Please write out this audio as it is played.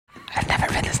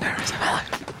hours of my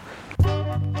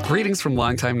life. Greetings from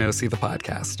Long Time No See, the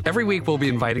podcast. Every week, we'll be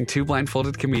inviting two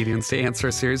blindfolded comedians to answer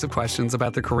a series of questions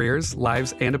about their careers,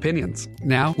 lives, and opinions.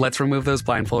 Now, let's remove those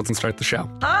blindfolds and start the show.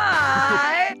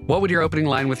 Hi! What would your opening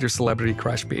line with your celebrity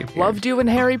crush be? Loved you in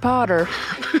Harry Potter.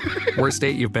 Worst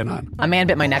date you've been on? A man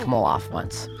bit my neck mole off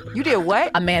once. You did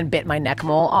what? A man bit my neck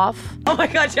mole off. Oh my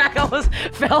God, Jack almost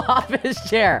fell off his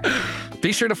chair.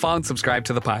 Be sure to follow and subscribe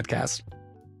to the podcast.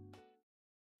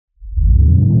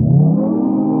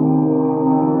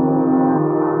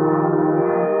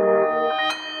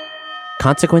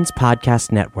 Consequence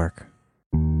Podcast Network.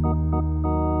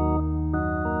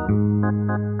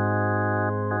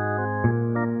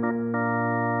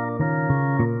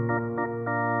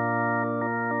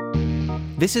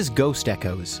 This is Ghost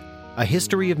Echoes, a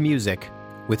history of music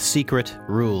with secret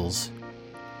rules.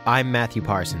 I'm Matthew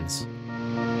Parsons.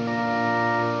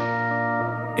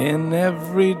 In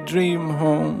every dream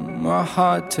home, a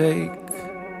heartache,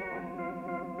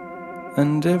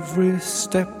 and every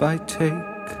step I take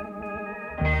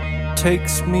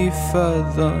takes me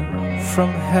further from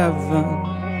heaven.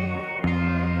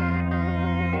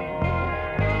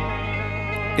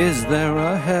 Is there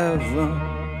a heaven?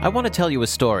 I want to tell you a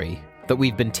story that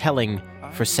we've been telling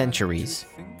for centuries,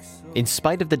 in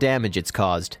spite of the damage it's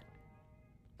caused.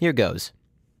 Here goes.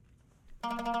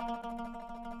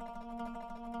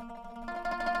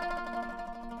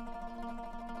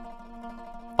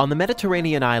 On the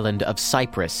Mediterranean island of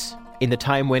Cyprus, in the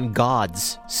time when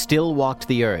gods still walked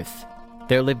the earth,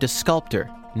 there lived a sculptor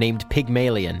named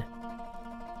Pygmalion.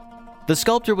 The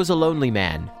sculptor was a lonely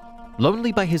man,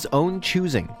 lonely by his own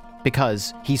choosing,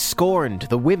 because he scorned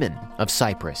the women of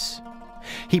Cyprus.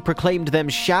 He proclaimed them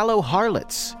shallow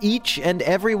harlots, each and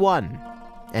every one,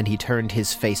 and he turned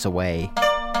his face away.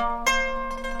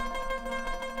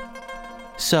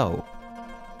 So,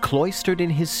 cloistered in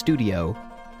his studio,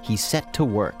 he set to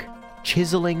work,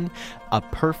 chiseling a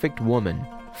perfect woman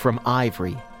from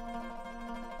ivory.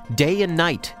 Day and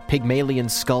night, Pygmalion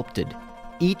sculpted,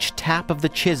 each tap of the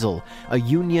chisel a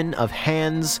union of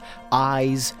hands,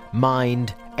 eyes,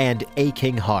 mind, and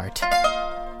aching heart.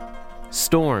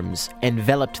 Storms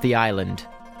enveloped the island,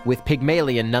 with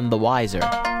Pygmalion none the wiser.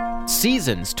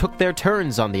 Seasons took their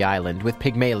turns on the island, with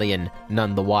Pygmalion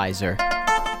none the wiser.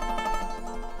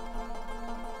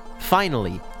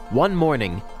 Finally, one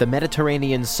morning, the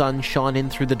Mediterranean sun shone in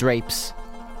through the drapes,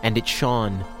 and it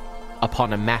shone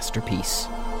upon a masterpiece.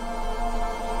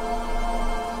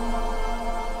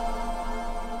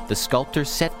 The sculptor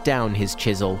set down his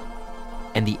chisel,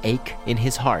 and the ache in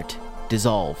his heart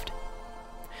dissolved.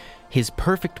 His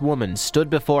perfect woman stood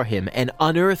before him, an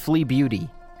unearthly beauty,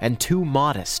 and too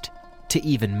modest to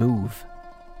even move.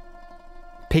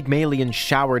 Pygmalion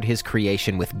showered his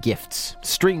creation with gifts,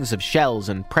 strings of shells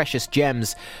and precious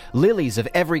gems, lilies of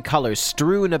every color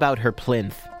strewn about her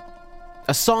plinth,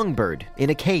 a songbird in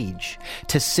a cage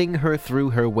to sing her through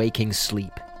her waking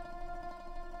sleep.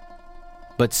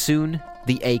 But soon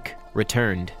the ache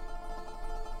returned.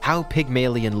 How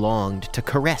Pygmalion longed to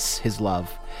caress his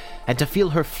love, and to feel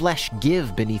her flesh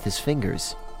give beneath his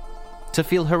fingers, to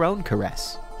feel her own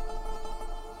caress.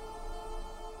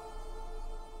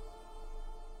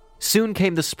 Soon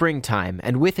came the springtime,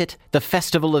 and with it the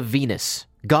festival of Venus,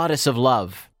 goddess of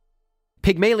love.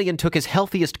 Pygmalion took his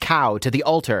healthiest cow to the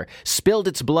altar, spilled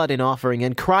its blood in offering,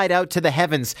 and cried out to the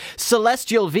heavens,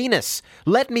 "Celestial Venus,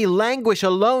 let me languish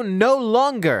alone no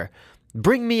longer!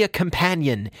 Bring me a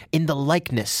companion in the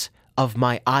likeness of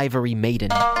my ivory maiden."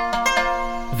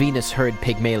 Venus heard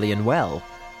Pygmalion well,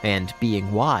 and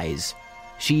being wise,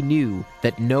 she knew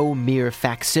that no mere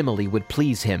facsimile would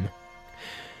please him.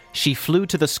 She flew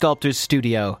to the sculptor's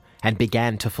studio and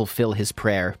began to fulfill his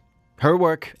prayer, her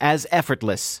work as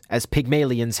effortless as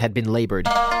Pygmalion's had been labored.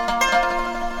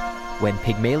 When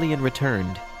Pygmalion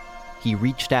returned, he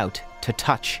reached out to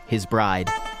touch his bride.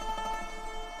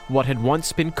 What had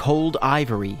once been cold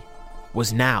ivory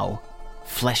was now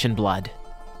flesh and blood.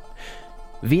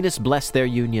 Venus blessed their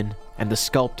union, and the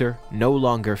sculptor no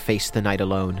longer faced the night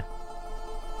alone.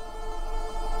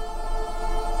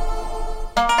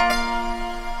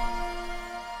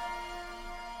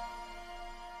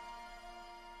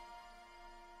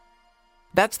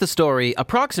 That's the story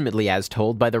approximately as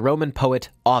told by the Roman poet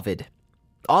Ovid.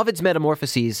 Ovid's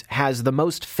Metamorphoses has the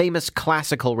most famous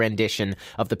classical rendition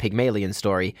of the Pygmalion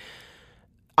story.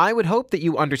 I would hope that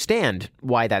you understand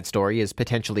why that story is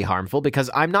potentially harmful,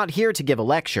 because I'm not here to give a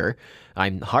lecture.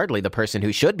 I'm hardly the person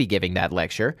who should be giving that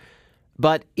lecture.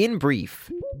 But in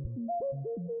brief,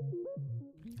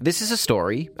 this is a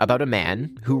story about a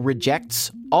man who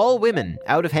rejects all women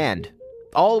out of hand,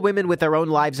 all women with their own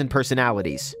lives and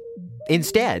personalities.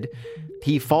 Instead,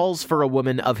 he falls for a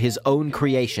woman of his own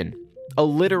creation, a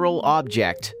literal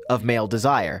object of male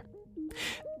desire.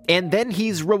 And then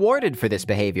he's rewarded for this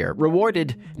behavior,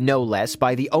 rewarded no less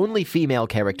by the only female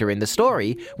character in the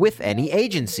story with any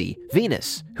agency,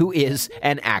 Venus, who is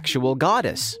an actual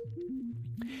goddess.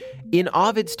 In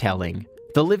Ovid's telling,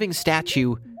 the living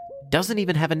statue doesn't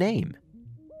even have a name.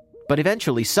 But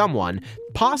eventually someone,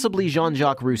 possibly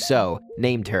Jean-Jacques Rousseau,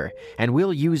 named her, and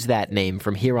we'll use that name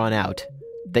from here on out.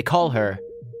 They call her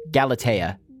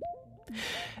Galatea.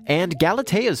 And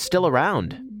Galatea's still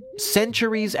around.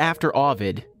 Centuries after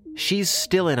Ovid, she's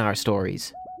still in our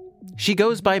stories. She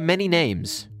goes by many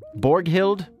names: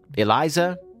 Borghild,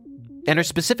 Eliza, and her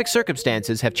specific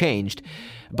circumstances have changed,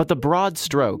 but the broad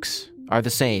strokes are the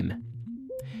same.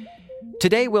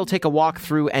 Today we'll take a walk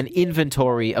through an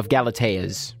inventory of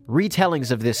Galateas,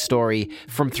 retellings of this story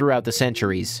from throughout the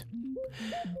centuries.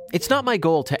 It's not my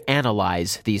goal to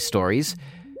analyze these stories.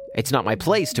 It's not my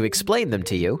place to explain them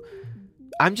to you.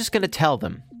 I'm just going to tell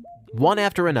them, one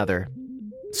after another,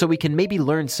 so we can maybe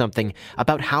learn something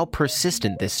about how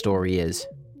persistent this story is.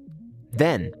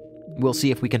 Then, we'll see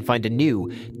if we can find a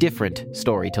new, different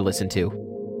story to listen to.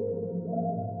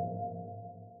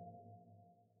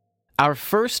 Our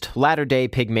first latter-day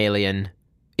Pygmalion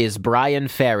is Bryan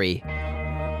Ferry.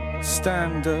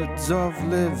 Standards of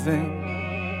living,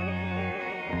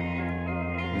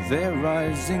 they're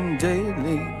rising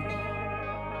daily.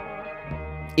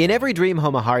 In Every Dream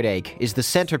Home a Heartache is the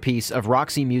centerpiece of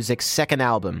Roxy Music's second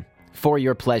album, For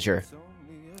Your Pleasure.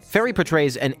 Ferry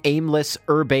portrays an aimless,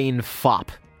 urbane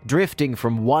fop, drifting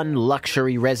from one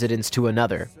luxury residence to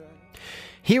another.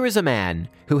 Here is a man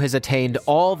who has attained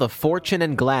all the fortune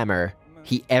and glamour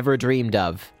he ever dreamed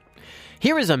of.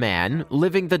 Here is a man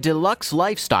living the deluxe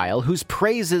lifestyle whose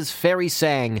praises Ferry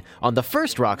sang on the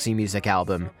first Roxy Music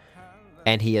album,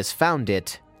 and he has found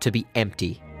it to be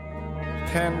empty.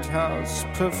 Penthouse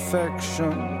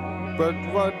perfection, but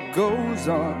what goes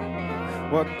on?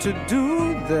 What to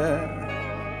do there?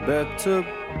 Better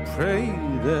pray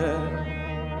there.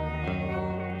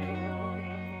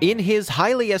 In his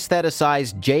highly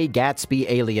aestheticized Jay Gatsby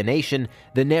alienation,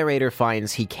 the narrator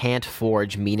finds he can't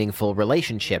forge meaningful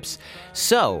relationships,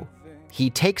 so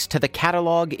he takes to the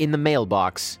catalog in the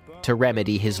mailbox to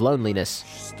remedy his loneliness.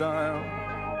 Style.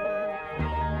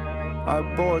 I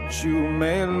bought you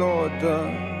mail order,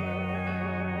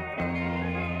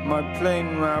 my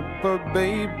plain wrapper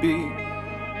baby.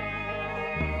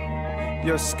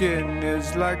 Your skin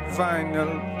is like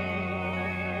vinyl,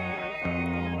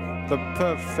 the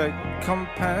perfect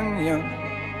companion.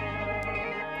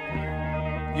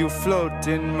 You float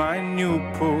in my new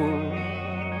pool,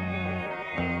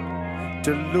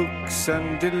 deluxe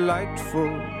and delightful.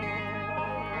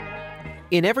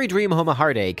 In Every Dream Home a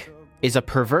Heartache is a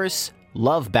perverse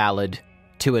love ballad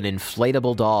to an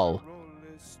inflatable doll.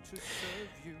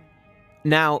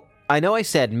 Now, I know I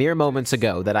said mere moments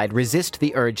ago that I'd resist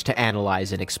the urge to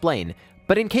analyze and explain,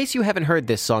 but in case you haven't heard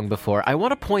this song before, I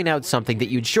want to point out something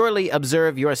that you'd surely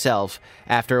observe yourself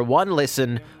after one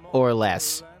listen or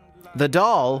less. The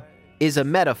doll is a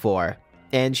metaphor,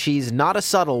 and she's not a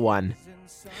subtle one.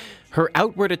 Her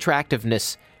outward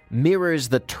attractiveness mirrors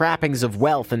the trappings of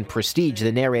wealth and prestige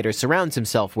the narrator surrounds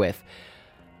himself with.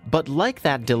 But like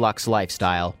that deluxe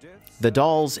lifestyle, the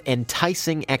doll's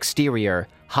enticing exterior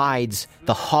hides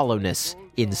the hollowness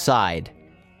inside.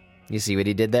 You see what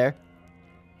he did there?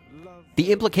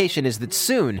 The implication is that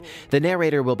soon the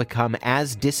narrator will become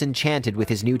as disenchanted with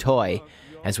his new toy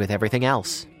as with everything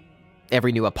else.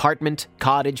 Every new apartment,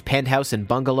 cottage, penthouse, and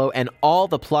bungalow, and all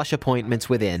the plush appointments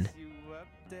within.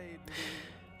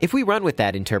 If we run with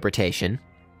that interpretation,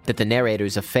 that the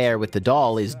narrator's affair with the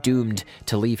doll is doomed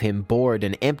to leave him bored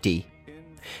and empty,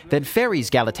 then Ferry's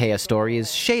Galatea story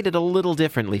is shaded a little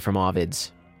differently from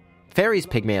Ovid's. Ferry's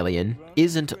Pygmalion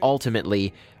isn't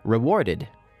ultimately rewarded.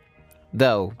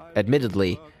 Though,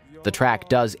 admittedly, the track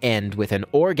does end with an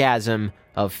orgasm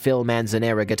of Phil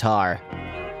Manzanera guitar.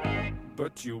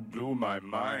 But you blew my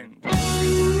mind.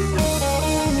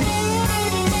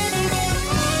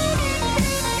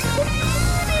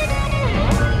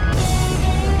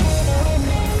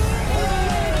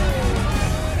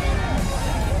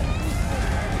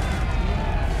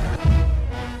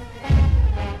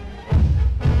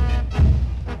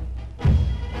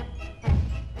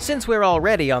 Since we're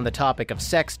already on the topic of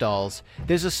sex dolls,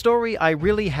 there's a story I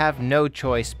really have no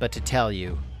choice but to tell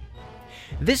you.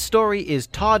 This story is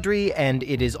tawdry, and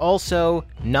it is also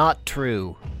not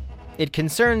true. It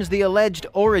concerns the alleged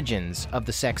origins of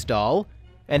the sex doll,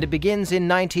 and it begins in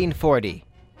 1940.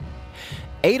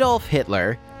 Adolf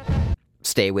Hitler,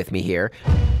 stay with me here,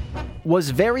 was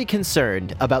very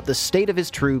concerned about the state of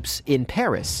his troops in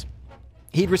Paris.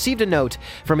 He'd received a note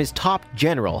from his top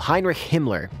general, Heinrich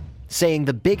Himmler, saying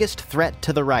the biggest threat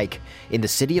to the Reich in the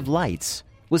City of Lights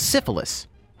was syphilis,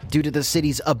 due to the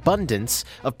city's abundance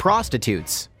of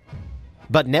prostitutes.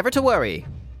 But never to worry,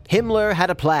 Himmler had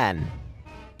a plan.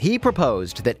 He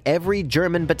proposed that every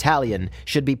German battalion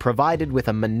should be provided with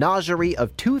a menagerie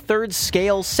of 2/3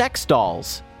 scale sex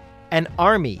dolls, an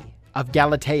army of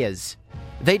Galateas.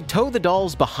 They'd tow the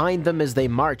dolls behind them as they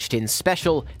marched in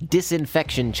special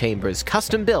disinfection chambers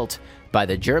custom built by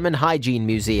the German Hygiene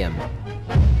Museum.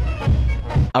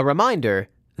 A reminder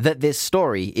that this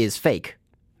story is fake,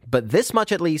 but this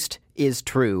much at least is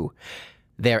true.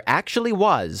 There actually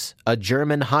was a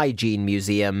German Hygiene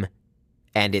Museum,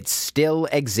 and it still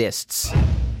exists.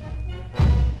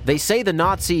 They say the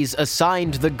Nazis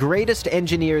assigned the greatest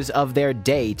engineers of their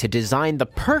day to design the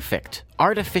perfect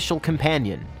artificial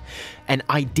companion, an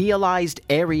idealized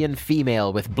Aryan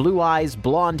female with blue eyes,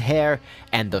 blonde hair,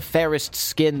 and the fairest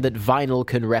skin that vinyl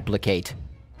can replicate.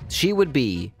 She would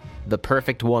be the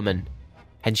perfect woman,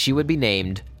 and she would be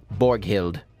named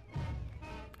Borghild.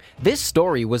 This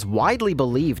story was widely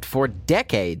believed for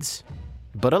decades,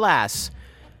 but alas,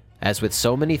 as with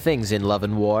so many things in love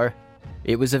and war,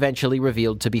 it was eventually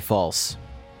revealed to be false,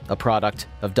 a product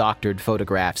of doctored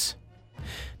photographs.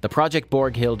 The Project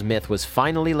Borghild myth was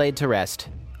finally laid to rest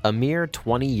a mere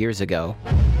 20 years ago.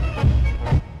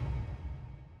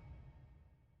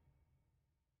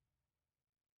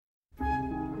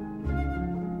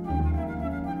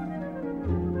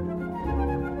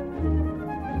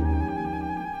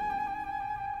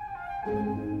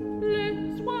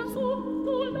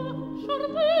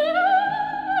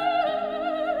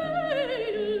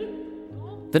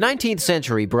 The 19th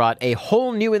century brought a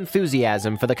whole new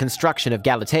enthusiasm for the construction of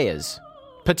Galateas,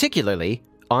 particularly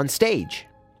on stage.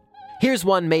 Here's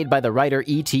one made by the writer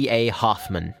E.T.A.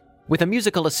 Hoffmann, with a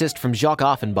musical assist from Jacques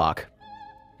Offenbach.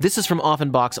 This is from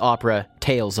Offenbach's opera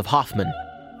Tales of Hoffmann.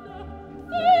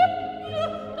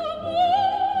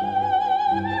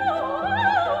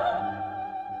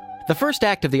 The first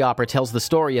act of the opera tells the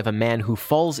story of a man who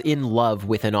falls in love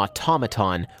with an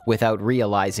automaton without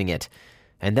realizing it,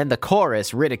 and then the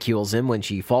chorus ridicules him when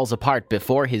she falls apart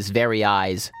before his very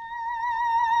eyes.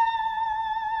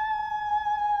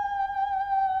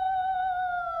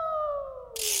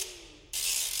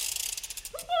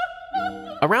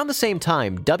 Around the same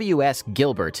time, W.S.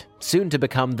 Gilbert, soon to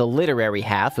become the literary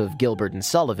half of Gilbert and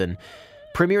Sullivan,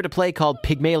 premiered a play called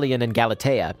Pygmalion and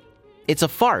Galatea. It's a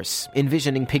farce,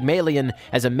 envisioning Pygmalion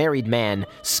as a married man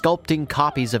sculpting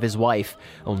copies of his wife,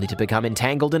 only to become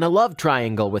entangled in a love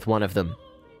triangle with one of them.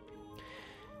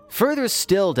 Further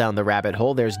still down the rabbit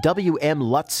hole, there's W.M.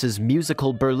 Lutz's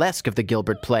musical burlesque of the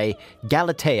Gilbert play,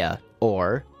 Galatea,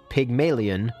 or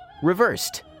Pygmalion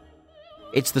Reversed.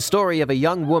 It's the story of a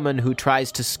young woman who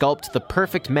tries to sculpt the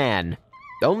perfect man,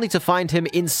 only to find him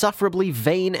insufferably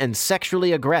vain and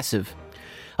sexually aggressive.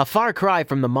 A far cry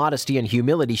from the modesty and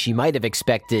humility she might have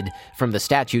expected from the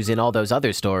statues in all those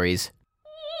other stories.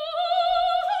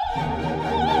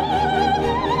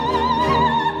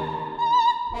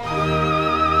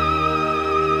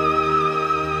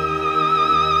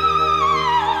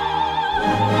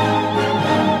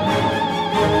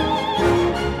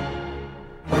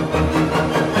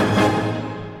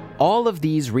 All of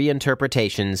these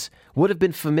reinterpretations would have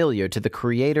been familiar to the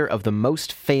creator of the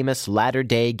most famous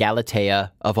latter-day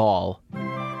Galatea of all.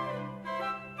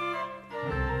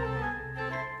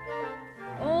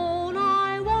 All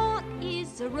I want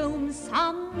is a room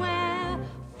somewhere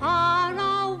far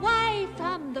away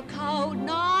from the cold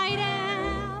night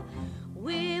air,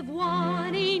 with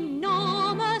one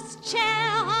enormous chair.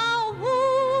 Oh,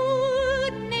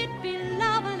 wouldn't it be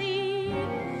lovely?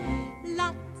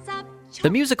 Lots of The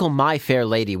musical My Fair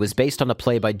Lady was based on a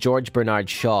play by George Bernard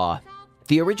Shaw.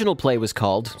 The original play was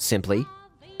called, simply,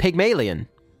 Pygmalion.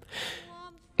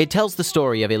 It tells the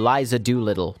story of Eliza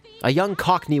Doolittle, a young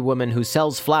Cockney woman who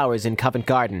sells flowers in Covent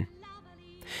Garden.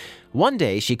 One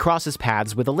day, she crosses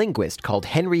paths with a linguist called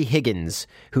Henry Higgins,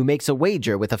 who makes a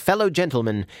wager with a fellow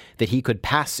gentleman that he could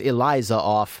pass Eliza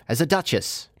off as a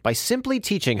duchess by simply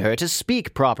teaching her to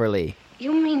speak properly.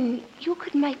 You mean you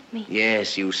could make me?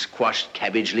 Yes, you squashed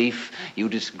cabbage leaf, you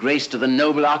disgrace to the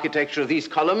noble architecture of these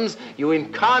columns, you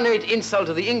incarnate insult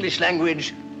to the English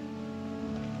language.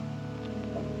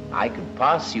 I could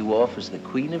pass you off as the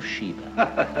Queen of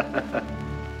Sheba.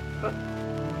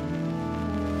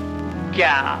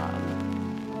 God.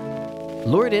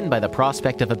 Lured in by the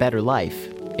prospect of a better life,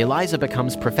 Eliza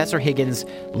becomes Professor Higgins'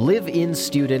 live-in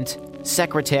student,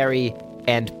 secretary,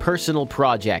 and personal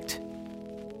project.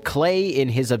 Clay in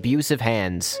his abusive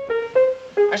hands.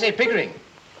 I say, Pickering,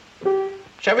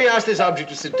 shall we ask this object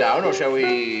to sit down, or shall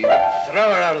we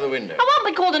throw her out of the window? I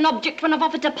won't be called an object when I've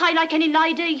offered to pay like any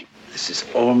lady. This is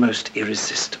almost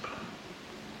irresistible.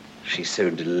 She's so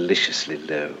deliciously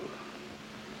low.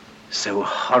 So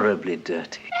horribly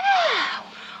dirty. Oh,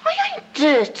 I ain't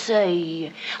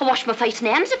dirty. I washed my face and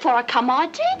hands before I come, I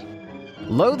did.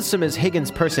 Loathsome as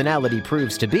Higgins' personality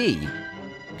proves to be,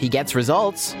 he gets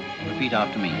results. Repeat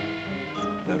after me.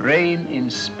 The rain in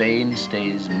Spain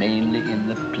stays mainly in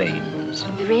the plains.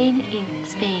 The rain in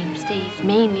Spain stays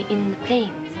mainly in the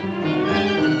plains.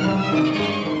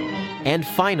 And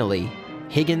finally,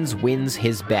 Higgins wins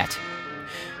his bet.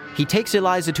 He takes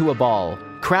Eliza to a ball,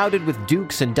 crowded with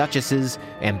dukes and duchesses,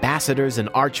 ambassadors and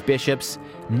archbishops,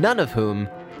 none of whom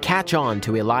catch on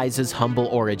to Eliza's humble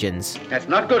origins. That's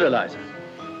not good, Eliza.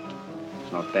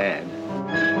 It's not bad.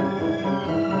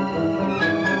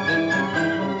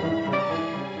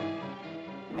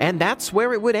 And that's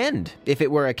where it would end, if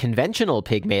it were a conventional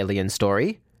Pygmalion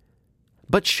story.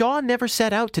 But Shaw never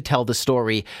set out to tell the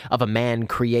story of a man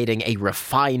creating a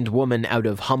refined woman out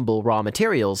of humble raw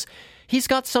materials. He's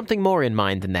got something more in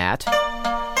mind than that.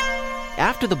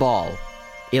 After the ball,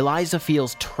 Eliza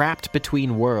feels trapped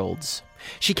between worlds.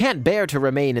 She can't bear to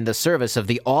remain in the service of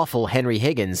the awful Henry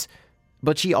Higgins,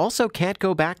 but she also can't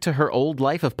go back to her old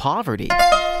life of poverty.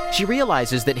 She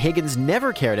realizes that Higgins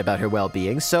never cared about her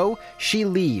well-being, so she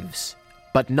leaves.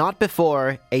 But not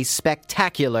before a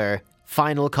spectacular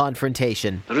final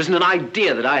confrontation. There isn't an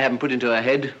idea that I haven't put into her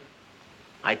head.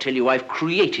 I tell you, I've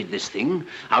created this thing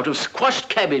out of squashed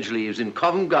cabbage leaves in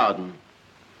Covent Garden.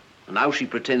 And now she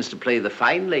pretends to play the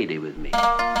fine lady with me.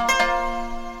 Now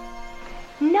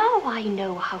I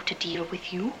know how to deal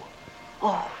with you.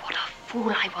 Oh, what a fool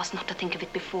I was not to think of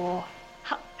it before.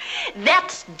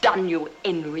 That's done you,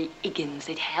 Henry Higgins,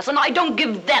 it has, and I don't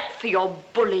give that for your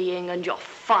bullying and your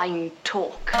fine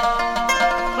talk.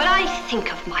 When I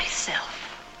think of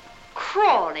myself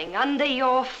crawling under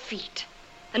your feet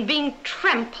and being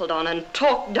trampled on and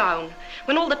talked down,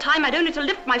 when all the time I'd only to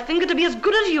lift my finger to be as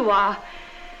good as you are,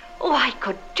 oh, I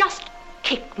could just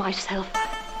kick myself.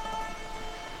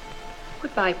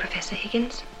 Goodbye, Professor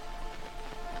Higgins.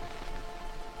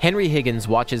 Henry Higgins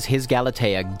watches his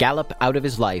Galatea gallop out of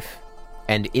his life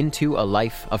and into a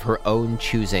life of her own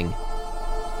choosing.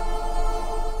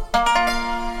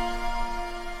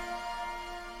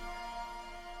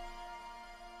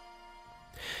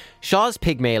 Shaw's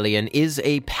Pygmalion is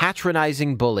a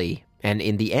patronizing bully, and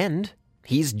in the end,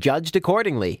 he's judged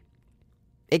accordingly.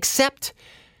 Except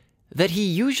that he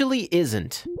usually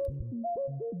isn't.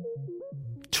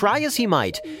 Try as he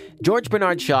might, George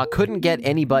Bernard Shaw couldn't get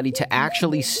anybody to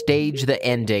actually stage the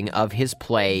ending of his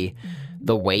play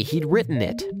the way he'd written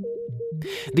it.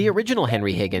 The original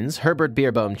Henry Higgins, Herbert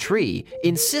Beerbohm Tree,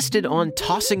 insisted on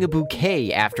tossing a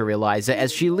bouquet after Eliza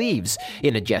as she leaves,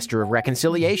 in a gesture of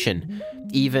reconciliation,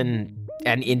 even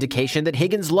an indication that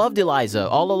Higgins loved Eliza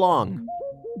all along.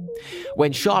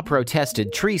 When Shaw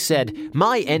protested, Tree said,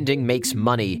 "My ending makes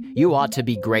money. You ought to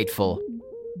be grateful."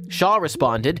 Shaw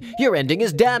responded, "Your ending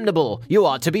is damnable. You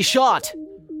ought to be shot."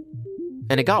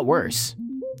 And it got worse.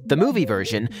 The movie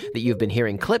version, that you've been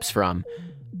hearing clips from,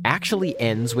 actually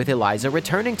ends with Eliza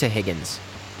returning to Higgins.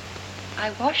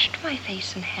 I washed my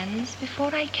face and hands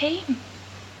before I came.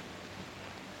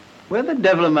 Where the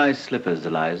devil are my slippers,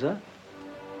 Eliza?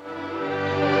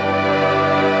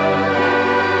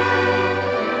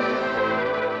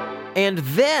 And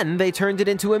then they turned it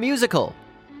into a musical,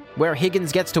 where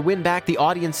Higgins gets to win back the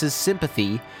audience's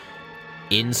sympathy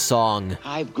in song.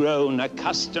 I've grown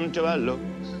accustomed to her looks,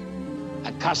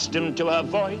 accustomed to her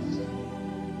voice,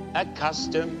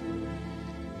 accustomed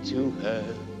to her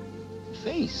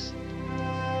face.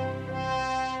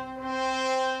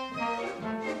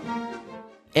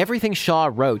 Everything Shaw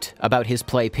wrote about his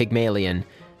play Pygmalion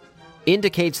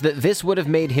indicates that this would have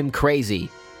made him crazy.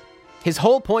 His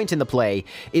whole point in the play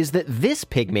is that this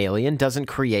Pygmalion doesn't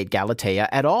create Galatea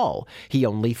at all. He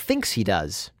only thinks he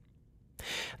does.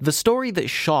 The story that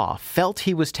Shaw felt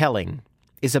he was telling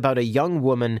is about a young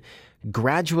woman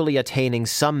gradually attaining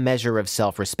some measure of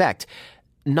self-respect,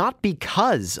 not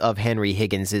because of Henry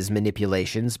Higgins's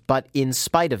manipulations, but in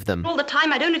spite of them. All the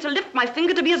time I'd only to lift my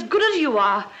finger to be as good as you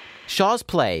are. Shaw's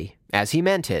play, as he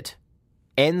meant it,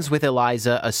 ends with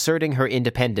Eliza asserting her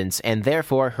independence and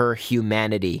therefore her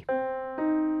humanity.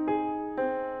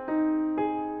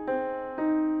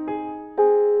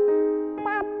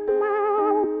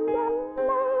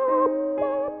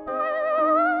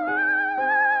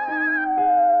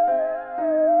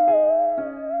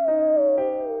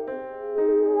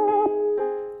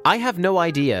 I have no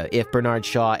idea if Bernard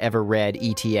Shaw ever read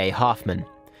E.T.A. Hoffmann,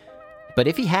 but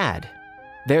if he had,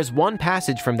 There's one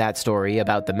passage from that story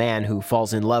about the man who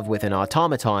falls in love with an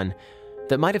automaton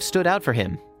that might have stood out for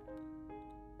him.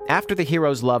 After the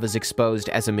hero's love is exposed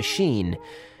as a machine,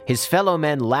 his fellow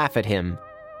men laugh at him,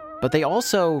 but they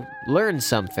also learn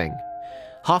something.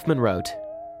 Hoffman wrote,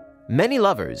 "Many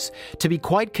lovers, to be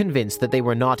quite convinced that they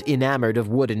were not enamored of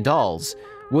wooden dolls,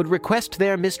 would request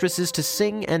their mistresses to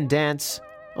sing and dance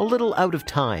a little out of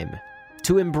time,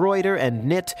 to embroider and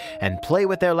knit and play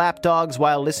with their lapdogs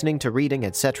while listening to reading,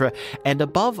 etc., and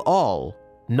above all,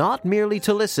 not merely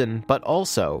to listen, but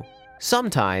also,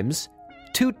 sometimes,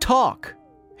 to talk,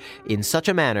 in such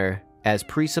a manner as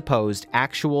presupposed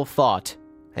actual thought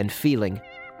and feeling."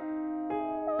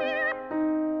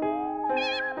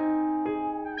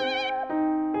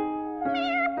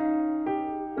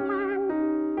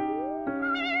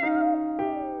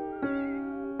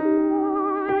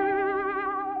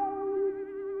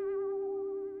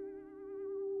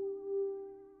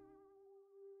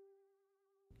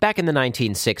 Back in the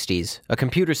 1960s, a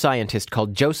computer scientist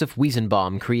called Joseph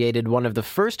Weizenbaum created one of the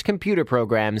first computer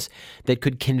programs that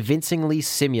could convincingly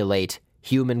simulate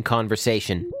human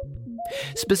conversation.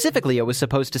 Specifically, it was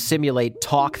supposed to simulate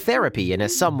talk therapy in a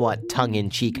somewhat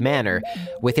tongue-in-cheek manner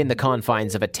within the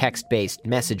confines of a text-based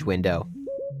message window.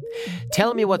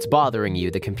 "Tell me what's bothering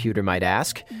you," the computer might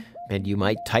ask, and you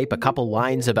might type a couple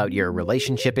lines about your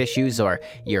relationship issues or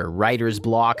your writer's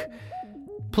block.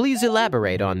 "Please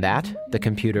elaborate on that," the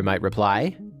computer might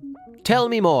reply. "Tell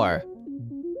me more."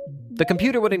 The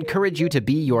computer would encourage you to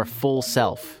be your full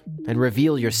self and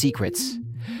reveal your secrets,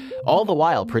 all the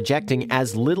while projecting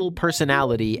as little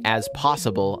personality as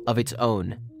possible of its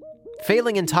own,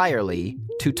 failing entirely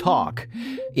to talk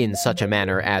in such a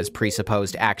manner as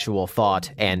presupposed actual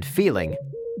thought and feeling.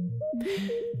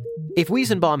 If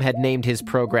Weizenbaum had named his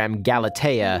program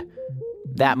Galatea,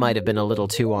 that might have been a little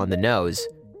too on the nose.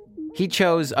 He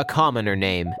chose a commoner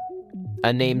name,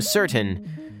 a name certain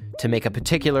to make a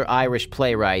particular Irish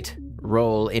playwright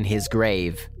roll in his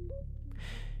grave.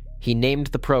 He named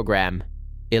the program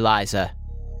Eliza.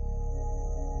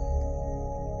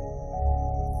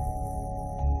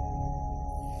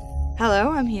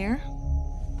 Hello, I'm here.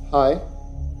 Hi.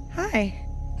 Hi.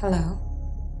 Hello.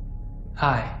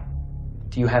 Hi.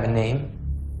 Do you have a name?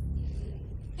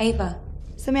 Ava.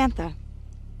 Samantha.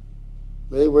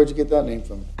 Really? Where'd you get that name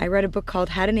from? I read a book called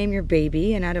How to Name Your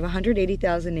Baby, and out of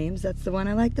 180,000 names, that's the one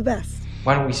I like the best.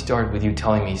 Why don't we start with you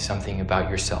telling me something about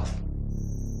yourself?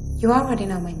 You already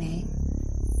know my name.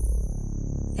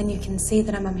 And you can see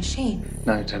that I'm a machine.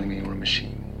 Now you're telling me you're a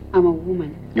machine. I'm a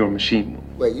woman. You're a machine.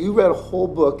 Wait, you read a whole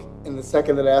book in the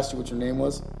second that I asked you what your name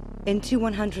was? In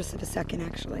 2/100ths of a second,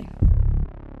 actually.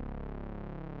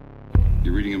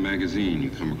 You're reading a magazine. You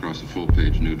come across a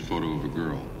full-page nude photo of a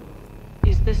girl.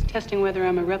 Is this testing whether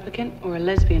I'm a replicant or a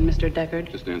lesbian, Mr.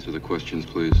 Deckard? Just answer the questions,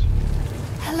 please.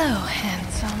 Hello,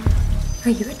 handsome.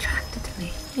 Are you attracted to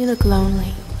me? You look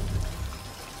lonely.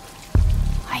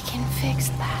 I can fix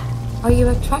that. Are you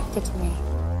attracted to me?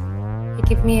 You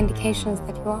give me indications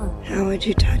that you are. How would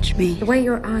you touch me? The way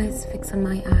your eyes fix on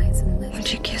my eyes and lips.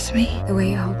 Would you kiss me? The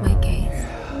way you hold my gaze.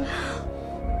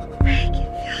 I can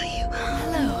feel you.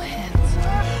 Hello, handsome.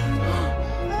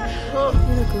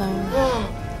 You look lonely.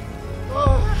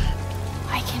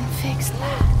 I can fix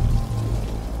that.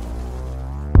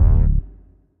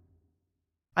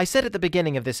 I said at the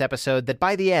beginning of this episode that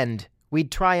by the end,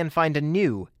 we'd try and find a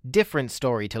new, different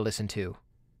story to listen to.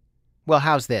 Well,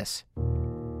 how's this?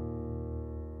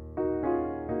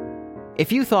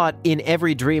 If you thought In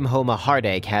Every Dream Home a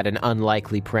Heartache had an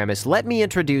unlikely premise, let me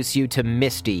introduce you to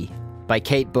Misty by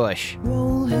Kate Bush.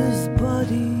 Roll his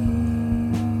body.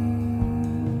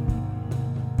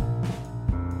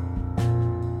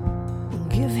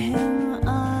 Give him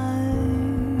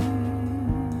eyes.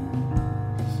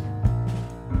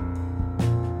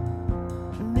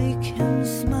 Make him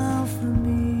smile for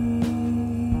me.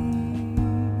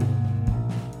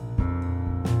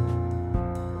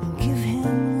 Give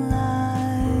him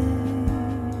life.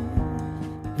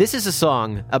 This is a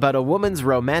song about a woman's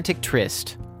romantic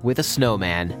tryst with a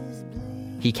snowman.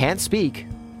 He can't speak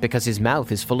because his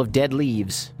mouth is full of dead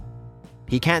leaves.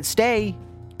 He can't stay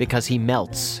because he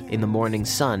melts in the morning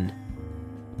sun.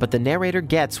 But the narrator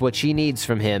gets what she needs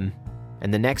from him,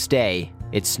 and the next day,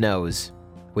 it snows.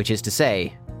 Which is to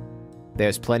say,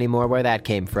 there's plenty more where that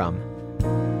came from.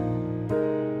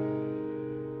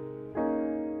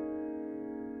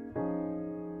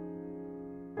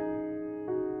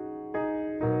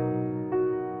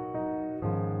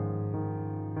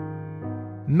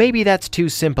 Maybe that's too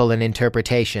simple an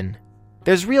interpretation.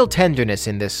 There's real tenderness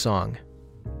in this song.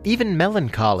 Even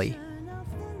melancholy.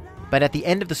 But at the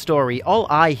end of the story, all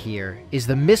I hear is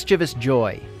the mischievous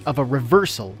joy of a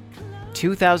reversal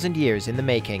 2,000 years in the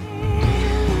making.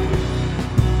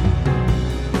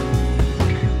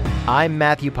 I'm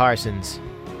Matthew Parsons.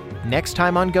 Next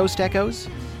time on Ghost Echoes,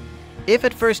 if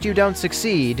at first you don't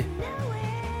succeed,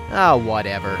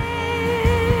 whatever.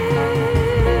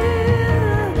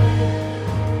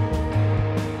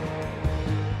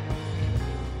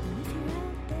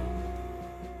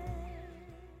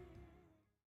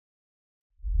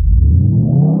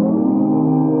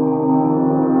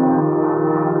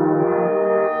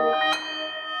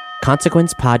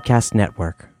 Consequence Podcast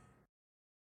Network.